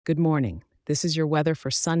Good morning. This is your weather for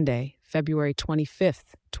Sunday, February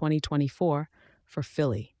 25th, 2024, for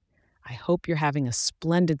Philly. I hope you're having a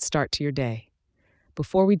splendid start to your day.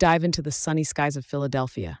 Before we dive into the sunny skies of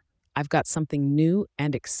Philadelphia, I've got something new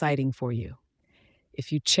and exciting for you.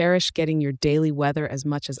 If you cherish getting your daily weather as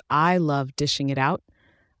much as I love dishing it out,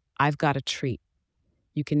 I've got a treat.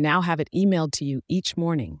 You can now have it emailed to you each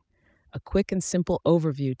morning. A quick and simple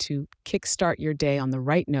overview to kickstart your day on the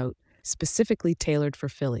right note, specifically tailored for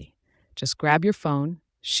Philly. Just grab your phone,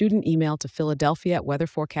 shoot an email to Philadelphia at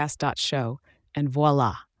weatherforecast.show, and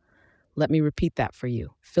voila. Let me repeat that for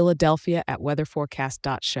you. Philadelphia at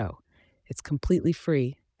weatherforecast.show. It's completely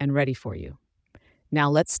free and ready for you. Now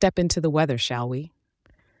let's step into the weather, shall we?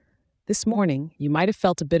 This morning, you might have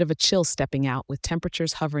felt a bit of a chill stepping out with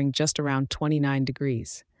temperatures hovering just around 29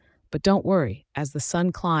 degrees. But don't worry, as the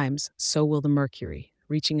sun climbs, so will the mercury,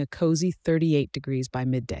 reaching a cozy 38 degrees by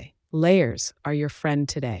midday. Layers are your friend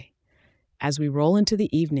today. As we roll into the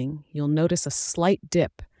evening, you'll notice a slight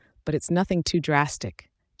dip, but it's nothing too drastic,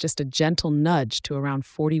 just a gentle nudge to around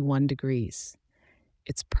 41 degrees.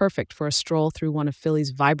 It's perfect for a stroll through one of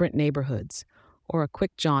Philly's vibrant neighborhoods or a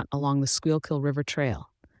quick jaunt along the Schuylkill River Trail.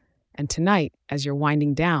 And tonight, as you're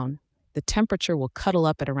winding down, the temperature will cuddle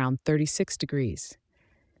up at around 36 degrees.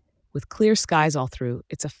 With clear skies all through,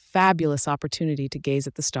 it's a fabulous opportunity to gaze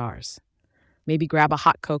at the stars. Maybe grab a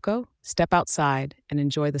hot cocoa, step outside, and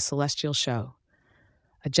enjoy the celestial show.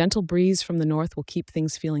 A gentle breeze from the north will keep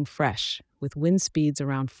things feeling fresh, with wind speeds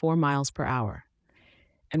around 4 miles per hour.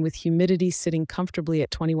 And with humidity sitting comfortably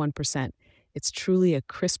at 21%, it's truly a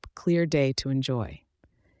crisp, clear day to enjoy.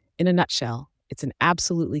 In a nutshell, it's an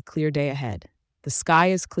absolutely clear day ahead. The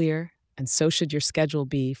sky is clear, and so should your schedule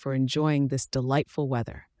be for enjoying this delightful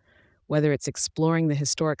weather. Whether it's exploring the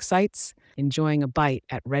historic sites, enjoying a bite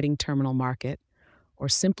at Reading Terminal Market, or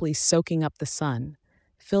simply soaking up the sun,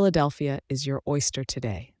 Philadelphia is your oyster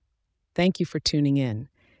today. Thank you for tuning in.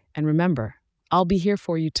 And remember, I'll be here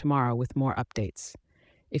for you tomorrow with more updates.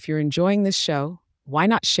 If you're enjoying this show, why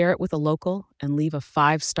not share it with a local and leave a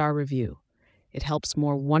 5-star review? It helps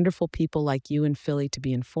more wonderful people like you in Philly to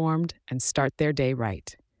be informed and start their day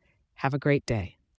right. Have a great day.